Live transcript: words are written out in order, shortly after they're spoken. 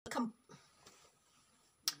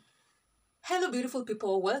Hello, beautiful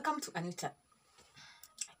people. Welcome to Anita.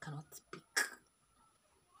 I cannot speak.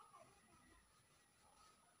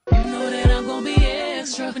 You know that I'm gonna be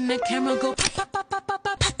extra when the camera go.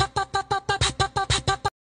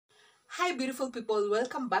 Hi, beautiful people.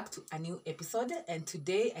 Welcome back to a new episode. And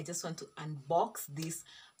today I just want to unbox this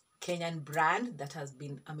Kenyan brand that has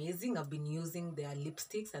been amazing. I've been using their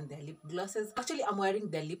lipsticks and their lip glosses. Actually, I'm wearing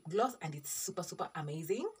their lip gloss and it's super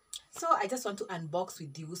amazing. So I just want to unbox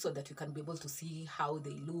with you so that you can be able to see how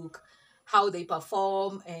they look, how they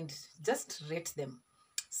perform, and just rate them.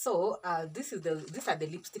 So these are the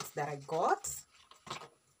lipsticks that I got.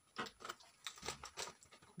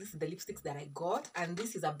 This is the lipsticks that I got, and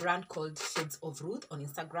this is a brand called Shades of Ruth on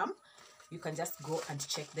Instagram. You can just go and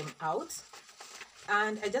check them out.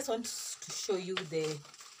 And I just want to show you the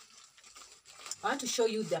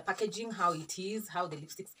packaging, how it is, how the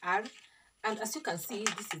lipsticks are. And as you can see,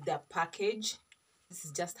 this is their package. This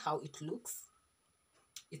is just how it looks.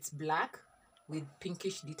 It's black with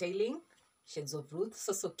pinkish detailing. Shades of Ruth,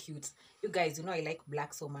 so cute. You guys, you know I like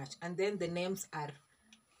black so much. And then the names are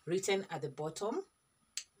written at the bottom.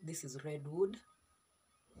 This is Redwood.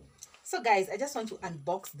 So guys, I just want to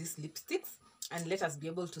unbox these lipsticks and let us be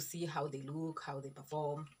able to see how they look, how they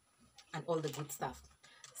perform, and all the good stuff.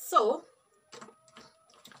 So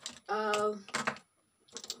the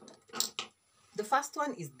first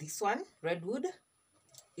one is this one, Redwood.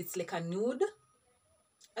 It's like a nude.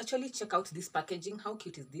 Actually, check out this packaging. How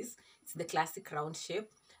cute is this? It's the classic round shape,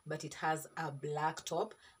 but it has a black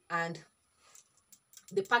top, and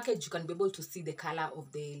the package, you can be able to see the color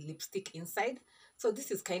of the lipstick inside. So this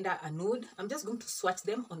is kind of a nude. I'm just going to swatch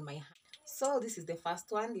them on my hand. So this is the first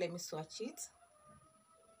one. Let me swatch it.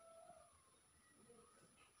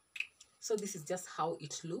 So this is just how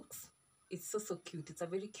it looks. It's so cute. It's a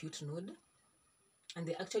very cute nude, and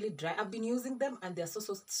they actually dry. I've been using them and they're so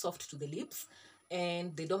soft to the lips,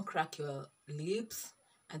 and they don't crack your lips,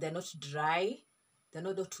 and they're not dry. They're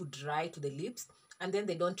not too dry to the lips, and then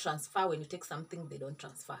they don't transfer. When you take something, they don't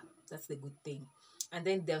transfer. That's the good thing. And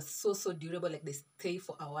then they're so durable. Like, they stay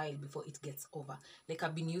for a while before it gets over. Like,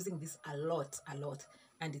 I've been using this a lot,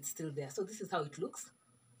 and it's still there. So this is how it looks.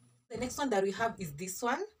 The next one that we have is this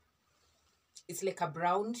one. It's like a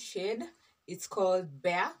brown shade. It's called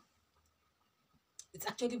Bear. It's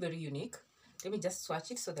actually very unique. Let me just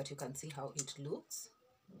swatch it so that you can see how it looks.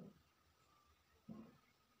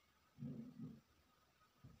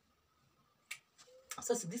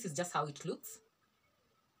 So this is just how it looks.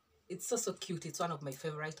 It's so cute. It's one of my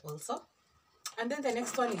favorite also. And then the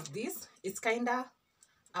next one is this. It's kind of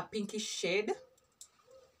a pinkish shade.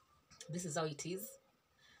 This is how it is.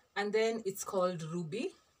 And then it's called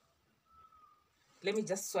Ruby. Let me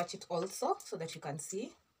just swatch it also so that you can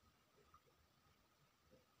see.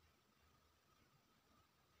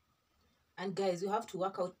 And guys, you have to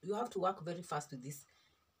work very fast with these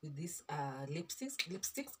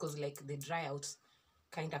lipsticks because like they dry out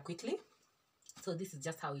kind of quickly. So this is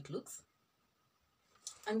just how it looks.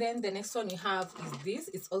 And then the next one we have is this.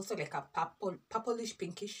 It's also like a purplish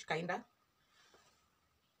pinkish kind of.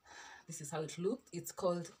 This is how it looks. It's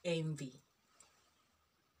called Envy.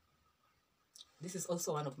 This is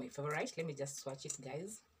also one of my favorites. Let me just swatch it,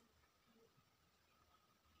 guys.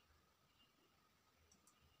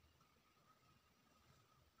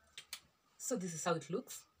 So this is how it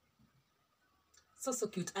looks. So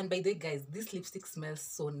cute. And by the way, guys, this lipstick smells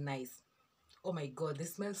so nice. Oh my god, they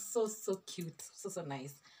smell so cute. So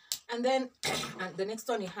nice. And then and the next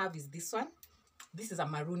one you have is this one. This is a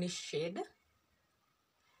maroonish shade.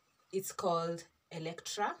 It's called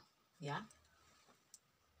Electra. Yeah,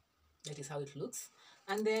 that is how it looks.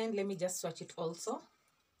 And then let me just swatch it also.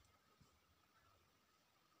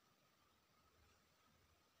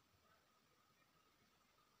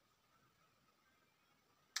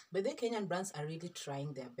 But the Kenyan brands are really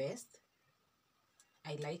trying their best.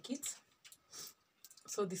 I like it.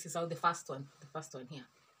 So this is how the first one here,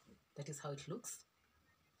 that is how it looks.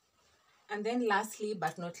 And then lastly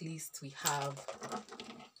but not least, we have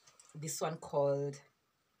this one called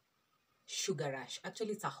Sugar Rush.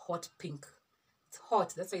 Actually, it's a hot pink. It's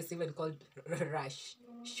hot, that's why it's even called Rush.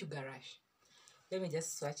 Sugar Rush. Let me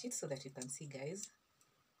just swatch it so that you can see, guys.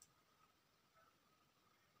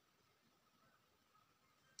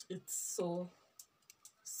 It's so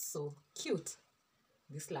cute,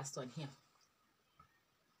 this last one here.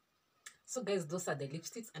 So guys, those are the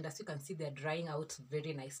lipsticks, and as you can see, they're drying out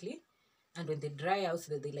very nicely, and when they dry out,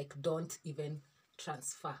 they like don't even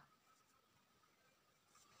transfer.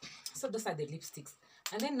 So those are the lipsticks.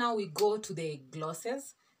 And then now we go to the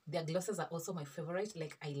glosses. Their glosses are also my favorite.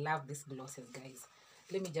 Like, I love these glosses, guys.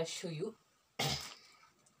 Let me just show you.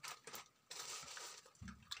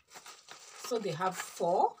 So they have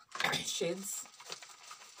 4 shades.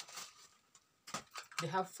 They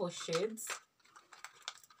have 4 shades.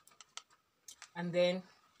 And then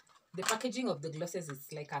the packaging of the glosses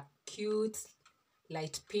is like a cute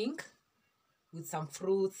light pink with some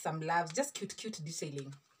fruits, some loves, just cute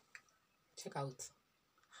detailing. Check out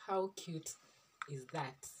how cute is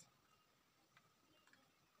that.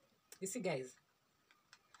 You see, guys?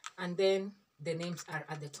 And then the names are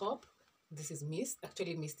at the top. This is Mist.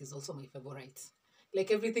 Actually, Mist is also my favorite.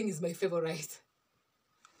 Like, everything is my favorite.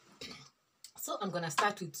 So I'm gonna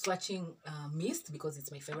start with swatching Mist because it's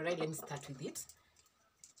my favorite. Let me start with it.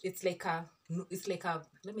 It's like a,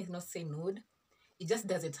 let me not say nude. It just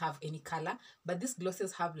doesn't have any color, but these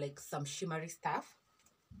glosses have like some shimmery stuff.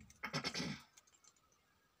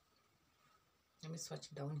 Let me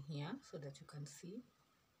swatch down here so that you can see.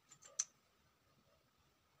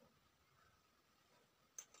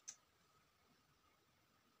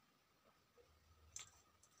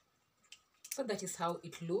 So that is how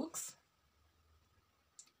it looks.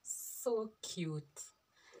 So cute.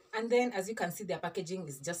 And then, as you can see, their packaging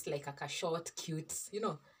is just like a short, cute, you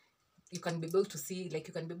know, you can be able to see, like,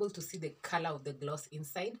 you can be able to see the color of the gloss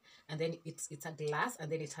inside. And then it's a glass,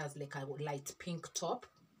 and then it has like a light pink top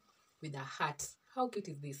with a heart. How cute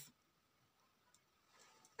is this?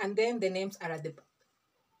 And then the names are at the,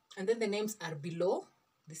 and then the names are below.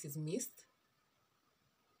 This is Mist.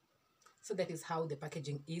 So that is how the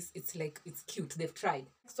packaging is. It's like, it's cute. They've tried.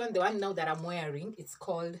 Next one, the one now that I'm wearing, it's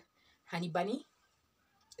called Honey Bunny.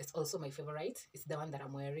 It's also my favorite. It's the one that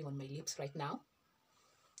I'm wearing on my lips right now.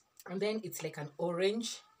 And then it's like an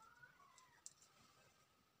orange.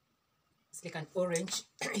 It's like an orange.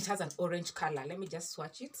 It has an orange color. Let me just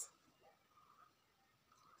swatch it.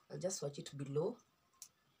 I'll just swatch it below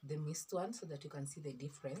the Mist one so that you can see the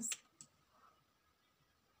difference.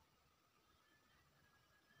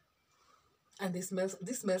 And this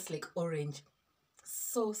smells like orange.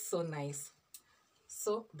 So nice.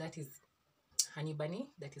 So that is Honey Bunny.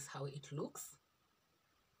 That is how it looks.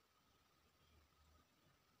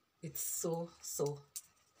 It's so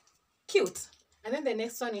cute. And then the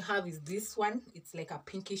next one you have is this one. It's like a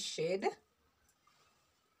pinkish shade.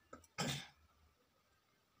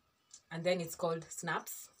 And then it's called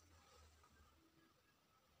Snaps.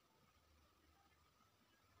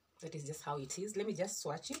 That is just how it is. Let me just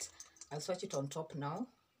swatch it. I'll swatch it on top now.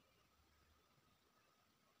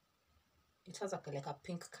 It has like a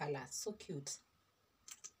pink color. So cute.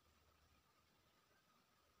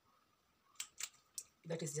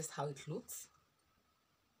 That is just how it looks.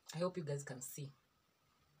 I hope you guys can see.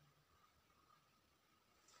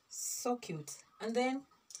 So cute. And then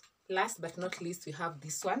last but not least, we have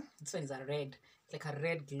this one. This one is a red, like a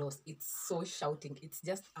red gloss. It's so shouting. It's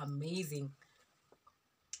just amazing.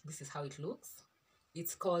 This is how it looks.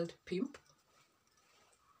 It's called Pimp.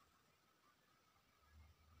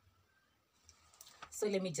 So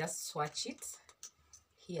let me just swatch it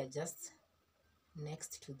here, just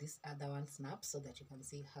next to this other one, Snap, so that you can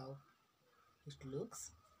see how it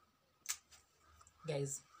looks.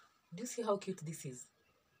 Guys, do you see how cute this is?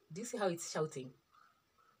 Do you see how it's shouting?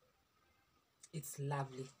 It's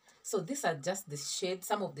lovely. So these are just the shades,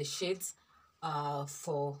 some of the shades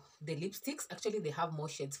for the lipsticks. Actually, they have more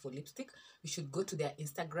shades for lipstick. You should go to their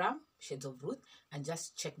Instagram, Shades of Ruth, and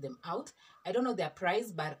just check them out. I don't know their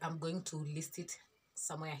price, but I'm going to list it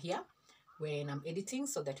somewhere here when I'm editing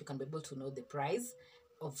so that you can be able to know the price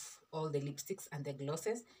of all the lipsticks and the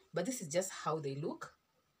glosses. But this is just how they look.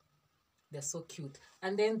 They're so cute.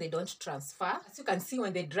 And then they don't transfer. As you can see,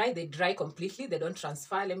 when they dry completely. They don't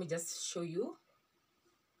transfer. Let me just show you.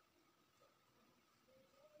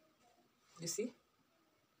 You see?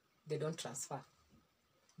 They don't transfer.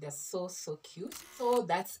 They're so cute. So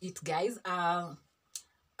that's it, guys. I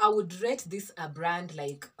would rate this a brand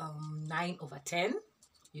like 9/10.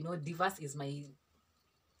 You know, Divas is my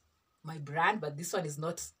brand, but this one is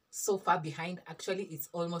not so far behind. Actually, it's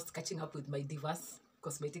almost catching up with my Divas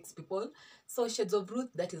cosmetics people. So Shades of Ruth,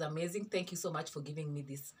 that is amazing. Thank you so much for giving me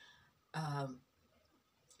this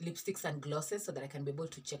lipsticks and glosses so that I can be able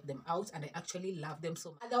to check them out, and I actually love them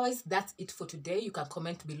so much. Otherwise, that's it for today. You can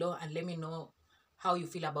comment below and let me know how you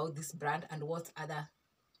feel about this brand and what other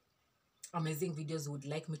amazing videos you would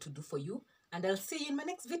like me to do for you. And I'll see you in my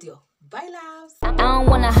next video. Bye, loves. I don't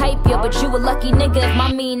wanna hype you, but you a lucky nigga if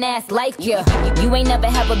my mean ass like you. You ain't never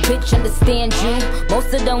have a bitch understand you.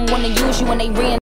 Most of them wanna use you when they ran.